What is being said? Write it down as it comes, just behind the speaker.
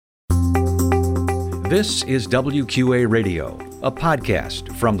This is WQA Radio, a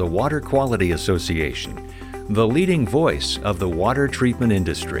podcast from the Water Quality Association, the leading voice of the water treatment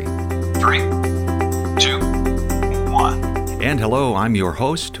industry. 3, 2, 1. And hello, I'm your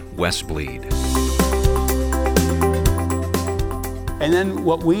host, Wes Bleed. And then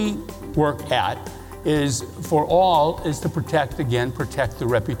what we work at is to protect the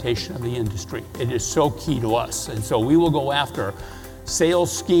reputation of the industry. It is so key to us. And so we will go after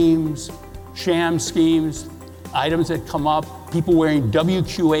sales schemes, sham schemes, items that come up, people wearing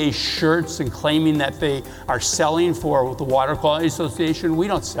WQA shirts and claiming that they are selling for the Water Quality Association. We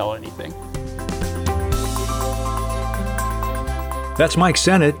don't sell anything. That's Mike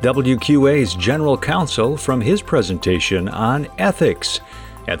Sennett, WQA's General Counsel, from his presentation on ethics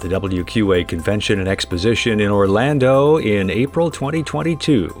at the WQA Convention and Exposition in Orlando in April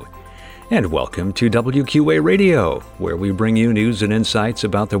 2022. And welcome to WQA Radio, where we bring you news and insights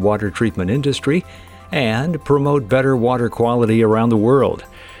about the water treatment industry and promote better water quality around the world.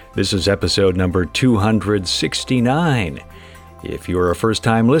 This is episode number 269. If you're a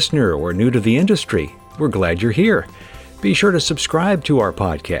first-time listener or new to the industry, we're glad you're here. Be sure to subscribe to our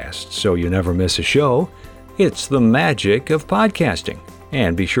podcast so you never miss a show. It's the magic of podcasting.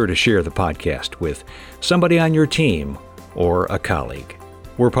 And be sure to share the podcast with somebody on your team or a colleague.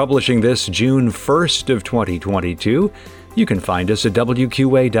 We're publishing this June 1st of 2022. You can find us at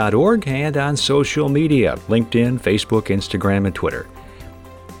WQA.org and on social media, LinkedIn, Facebook, Instagram, and Twitter.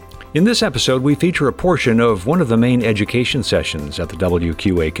 In this episode, we feature a portion of one of the main education sessions at the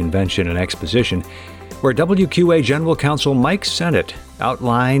WQA Convention and Exposition, where WQA General Counsel Mike Sennett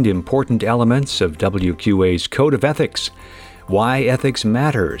outlined important elements of WQA's Code of Ethics, why ethics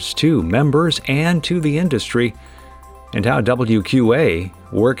matters to members and to the industry, and how WQA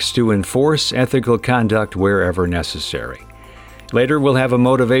works to enforce ethical conduct wherever necessary. Later, we'll have a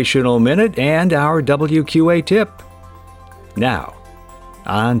motivational minute and our WQA tip. Now,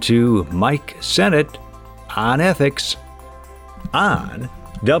 on to Mike Sennett on ethics on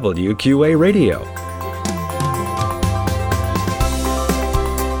WQA Radio.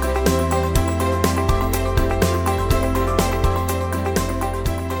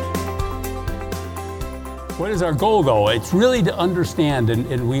 What is our goal, though? It's really to understand,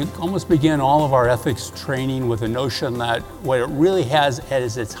 and we almost begin all of our ethics training with a notion that what it really has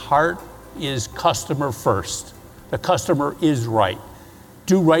as its heart is customer first. The customer is right.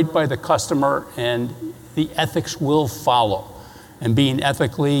 Do right by the customer, and the ethics will follow. And being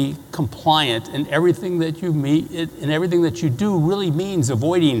ethically compliant in everything that you meet, in everything that you do, really means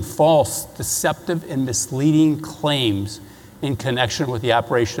avoiding false, deceptive, and misleading claims in connection with the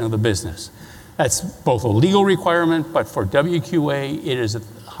operation of the business. That's both a legal requirement, but for WQA, it is at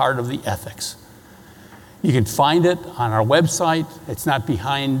the heart of the ethics. You can find it on our website. It's not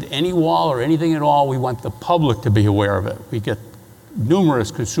behind any wall or anything at all. We want the public to be aware of it. We get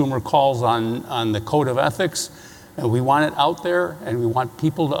numerous consumer calls on the Code of Ethics, and we want it out there, and we want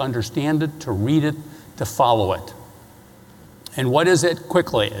people to understand it, to read it, to follow it. And what is it?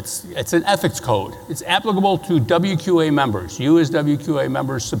 Quickly, it's an ethics code. It's applicable to WQA members. You as WQA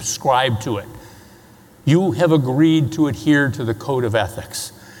members subscribe to it. You have agreed to adhere to the Code of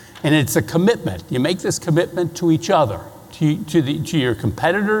Ethics. And it's a commitment. You make this commitment to each other, to your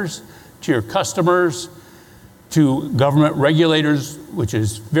competitors, to your customers, to government regulators, which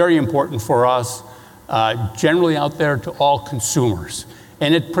is very important for us, generally out there to all consumers.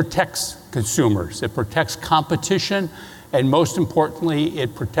 And it protects consumers. It protects competition. And most importantly,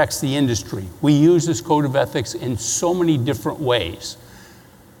 it protects the industry. We use this Code of Ethics in so many different ways.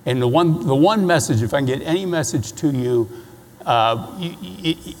 And the one message, if I can get any message to you,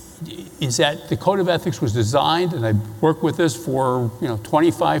 is that the Code of Ethics was designed, and I've worked with this for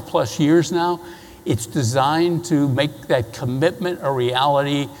 25 plus years now. It's designed to make that commitment a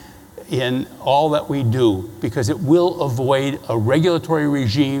reality in all that we do, because it will avoid a regulatory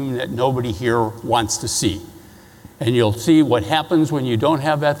regime that nobody here wants to see. And you'll see what happens when you don't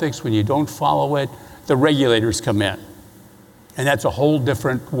have ethics, when you don't follow it. The regulators come in. And that's a whole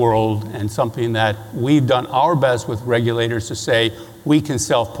different world, and something that we've done our best with regulators to say we can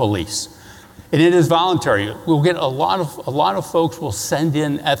self-police. And it is voluntary. We'll get a lot of folks will send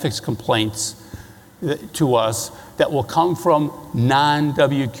in ethics complaints to us that will come from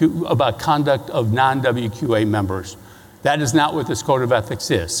about conduct of non-WQA members. That is not what this Code of Ethics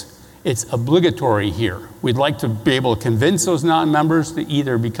is. It's obligatory here. We'd like to be able to convince those non-members to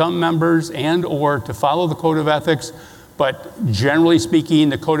either become members and or to follow the Code of Ethics. But generally speaking,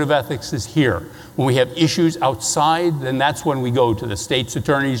 the Code of Ethics is here. When we have issues outside, then that's when we go to the state's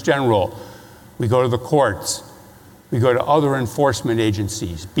attorneys general. We go to the courts. We go to other enforcement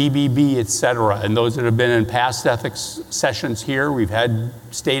agencies, BBB, et cetera. And those that have been in past ethics sessions here, we've had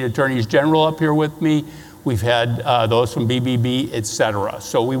state attorneys general up here with me. We've had those from BBB, et cetera.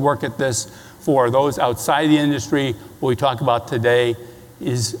 So we work at this for those outside the industry. What we talk about today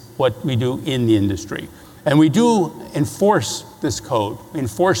is what we do in the industry. And we do enforce this code,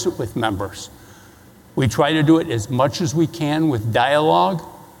 enforce it with members. We try to do it as much as we can with dialogue.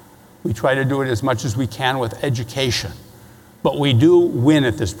 We try to do it as much as we can with education. But we do win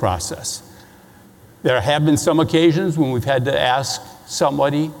at this process. There have been some occasions when we've had to ask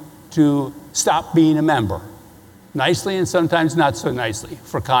somebody to stop being a member, nicely and sometimes not so nicely,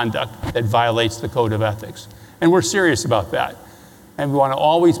 for conduct that violates the code of ethics. And we're serious about that. And we want to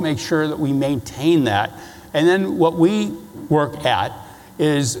always make sure that we maintain that. And then what we work at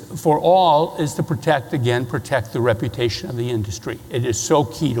is to protect the reputation of the industry. It is so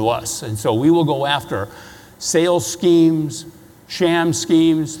key to us. And so we will go after sales schemes, sham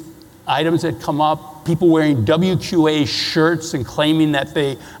schemes, items that come up, people wearing WQA shirts and claiming that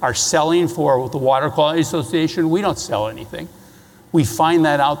they are selling for the Water Quality Association. We don't sell anything. We find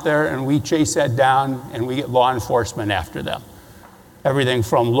that out there and we chase that down and we get law enforcement after them. Everything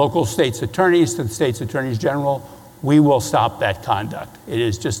from local state's attorneys to the state's attorneys general, we will stop that conduct. It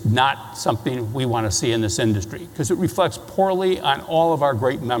is just not something we want to see in this industry because it reflects poorly on all of our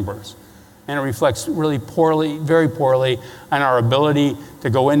great members. And it reflects really poorly, very poorly, on our ability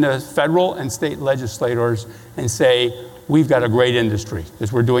to go into federal and state legislators and say, we've got a great industry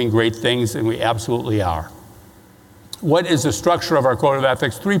because we're doing great things, and we absolutely are. What is the structure of our code of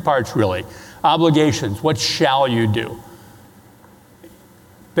ethics? 3 parts, really. Obligations, what shall you do?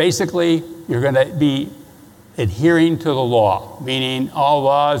 Basically, you're going to be adhering to the law, meaning all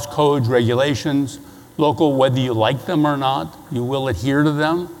laws, codes, regulations, local, whether you like them or not, you will adhere to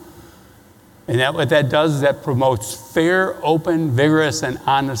them. And what that does is that promotes fair, open, vigorous, and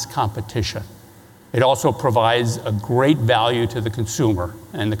honest competition. It also provides a great value to the consumer.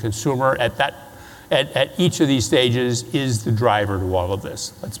 And the consumer at each of these stages is the driver to all of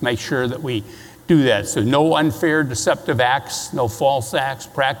this. Let's make sure that we do that. So no unfair, deceptive acts, no false acts,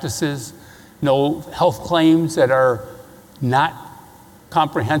 practices, no health claims that are not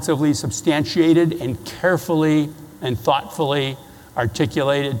comprehensively substantiated and carefully and thoughtfully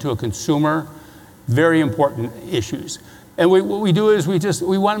articulated to a consumer. Very important issues. And what we do is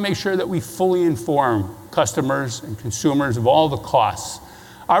we want to make sure that we fully inform customers and consumers of all the costs.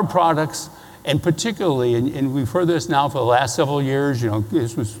 Our products, and particularly, and we've heard this now for the last several years,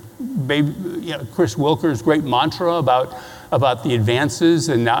 this was Chris Wilker's great mantra about the advances,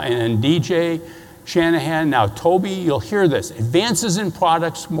 and DJ Shanahan, now Toby, you'll hear this. Advances in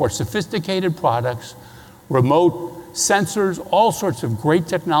products, more sophisticated products, remote sensors, all sorts of great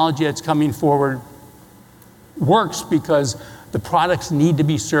technology that's coming forward works because the products need to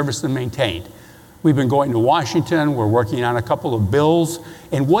be serviced and maintained. We've been going to Washington, we're working on a couple of bills,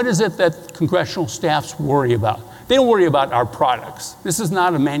 and what is it that congressional staffs worry about? They don't worry about our products. This is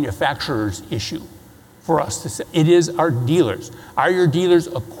not a manufacturer's issue for us to say. It is our dealers. Are your dealers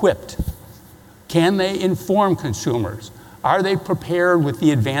equipped? Can they inform consumers? Are they prepared with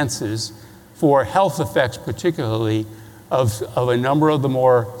the advances for health effects, particularly of a number of the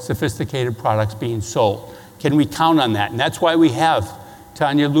more sophisticated products being sold? Can we count on that? And that's why we have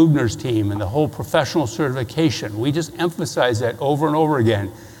Tanya Lubner's team and the whole professional certification. We just emphasize that over and over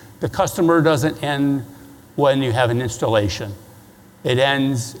again. The customer doesn't end when you have an installation. It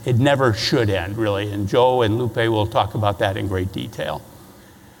ends, it never should end, really. And Joe and Lupe will talk about that in great detail.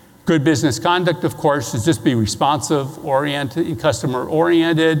 Good business conduct, of course, is just be responsive, oriented,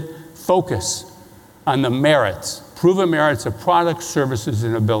 customer-oriented, focus on the merits, proven merits of products, services,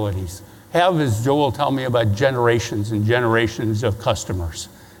 and abilities. Have, as Joe will tell me, about generations and generations of customers.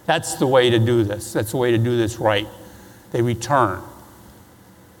 That's the way to do this. That's the way to do this right. They return.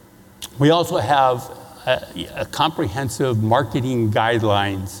 We also have a comprehensive marketing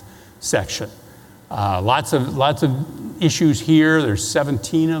guidelines section. Lots of issues here. There's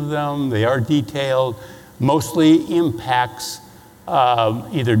 17 of them. They are detailed. Mostly impacts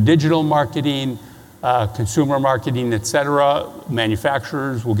either digital marketing, consumer marketing, et cetera.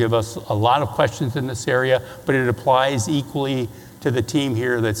 Manufacturers will give us a lot of questions in this area, but it applies equally to the team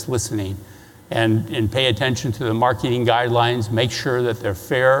here that's listening. And pay attention to the marketing guidelines. Make sure that they're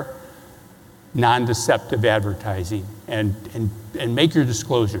fair, non-deceptive advertising, and make your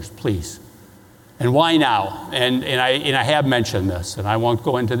disclosures, please. And why now? And I have mentioned this, and I won't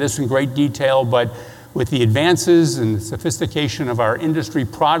go into this in great detail, but with the advances and the sophistication of our industry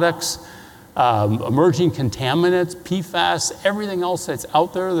products, emerging contaminants, PFAS, everything else that's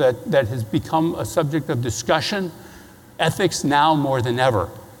out there that has become a subject of discussion, Ethics now more than ever,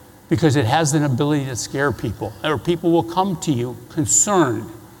 because it has an ability to scare people, or people will come to you concerned,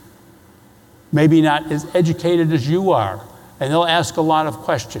 maybe not as educated as you are, and they'll ask a lot of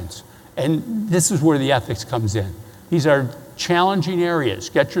questions. And this is where the ethics comes in. These are challenging areas.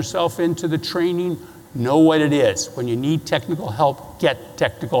 Get yourself into the training, know what it is. When you need technical help, get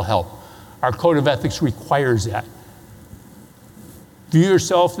technical help. Our code of ethics requires that. View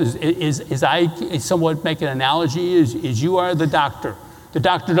yourself as I somewhat make an analogy, is you are the doctor. The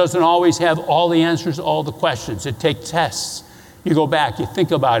doctor doesn't always have all the answers to all the questions. It takes tests. You go back, you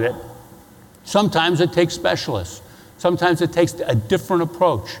think about it. Sometimes it takes specialists. Sometimes it takes a different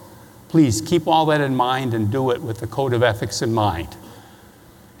approach. Please keep all that in mind and do it with the code of ethics in mind.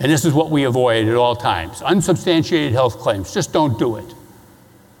 And this is what we avoid at all times. Unsubstantiated health claims, just don't do it.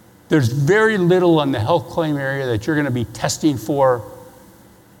 There's very little in the health claim area that you're going to be testing for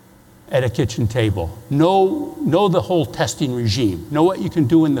at a kitchen table. Know the whole testing regime. Know what you can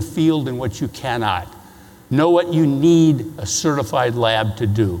do in the field and what you cannot. Know what you need a certified lab to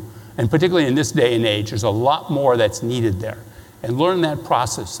do. And particularly in this day and age, there's a lot more that's needed there. And learn that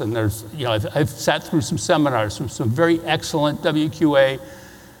process. And there's, I've sat through some seminars from some very excellent WQA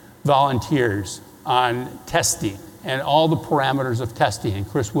volunteers on testing and all the parameters of testing. And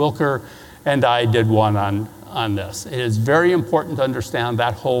Chris Wilker and I did one on this. It is very important to understand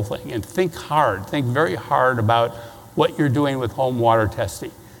that whole thing and think very hard about what you're doing with home water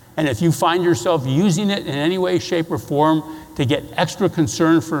testing. And if you find yourself using it in any way, shape, or form to get extra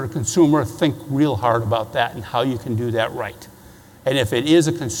concern for a consumer, think real hard about that and how you can do that right. And if it is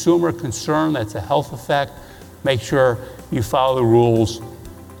a consumer concern that's a health effect, make sure you follow the rules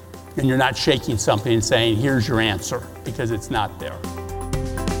and you're not shaking something and saying, here's your answer, because it's not there.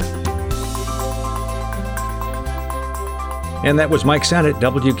 And that was Mike Sennett,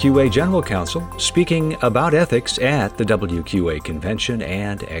 WQA General Counsel, speaking about ethics at the WQA Convention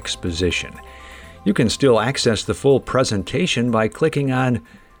and Exposition. You can still access the full presentation by clicking on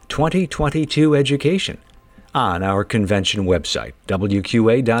 2022 Education on our convention website,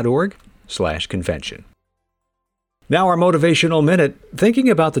 wqa.org/convention. Now our motivational minute, thinking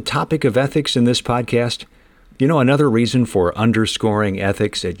about the topic of ethics in this podcast. Another reason for underscoring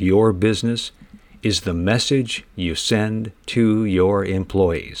ethics at your business is the message you send to your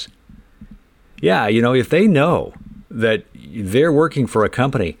employees. Yeah, if they know that they're working for a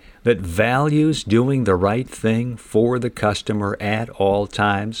company that values doing the right thing for the customer at all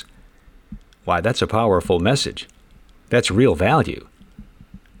times, why, that's a powerful message. That's real value.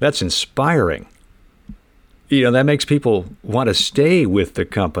 That's inspiring. That makes people want to stay with the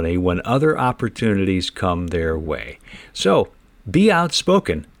company when other opportunities come their way. So, be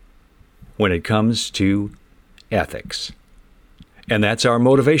outspoken when it comes to ethics. And that's our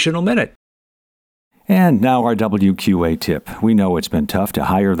motivational minute. And now our WQA tip. We know it's been tough to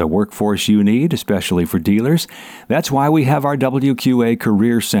hire the workforce you need, especially for dealers. That's why we have our WQA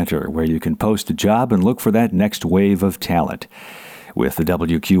Career Center, where you can post a job and look for that next wave of talent. With the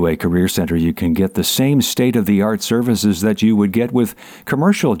WQA Career Center, you can get the same state-of-the-art services that you would get with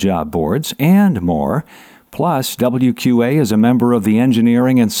commercial job boards and more. Plus, WQA is a member of the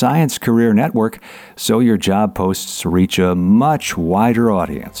Engineering and Science Career Network, so your job posts reach a much wider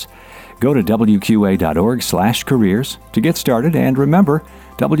audience. Go to wqa.org/careers to get started, and remember,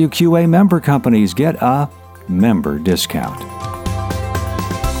 WQA member companies get a member discount.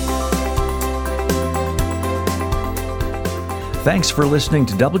 Thanks for listening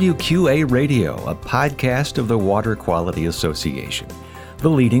to WQA Radio, a podcast of the Water Quality Association, the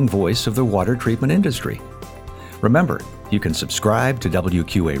leading voice of the water treatment industry. Remember, you can subscribe to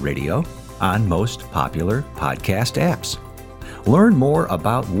WQA Radio on most popular podcast apps. Learn more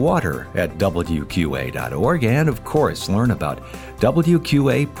about water at WQA.org, and of course, learn about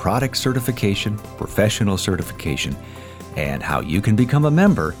WQA product certification, professional certification, and how you can become a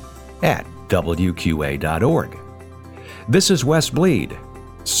member at WQA.org. This is Wes Bleed.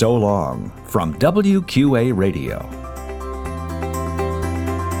 So long from WQA Radio.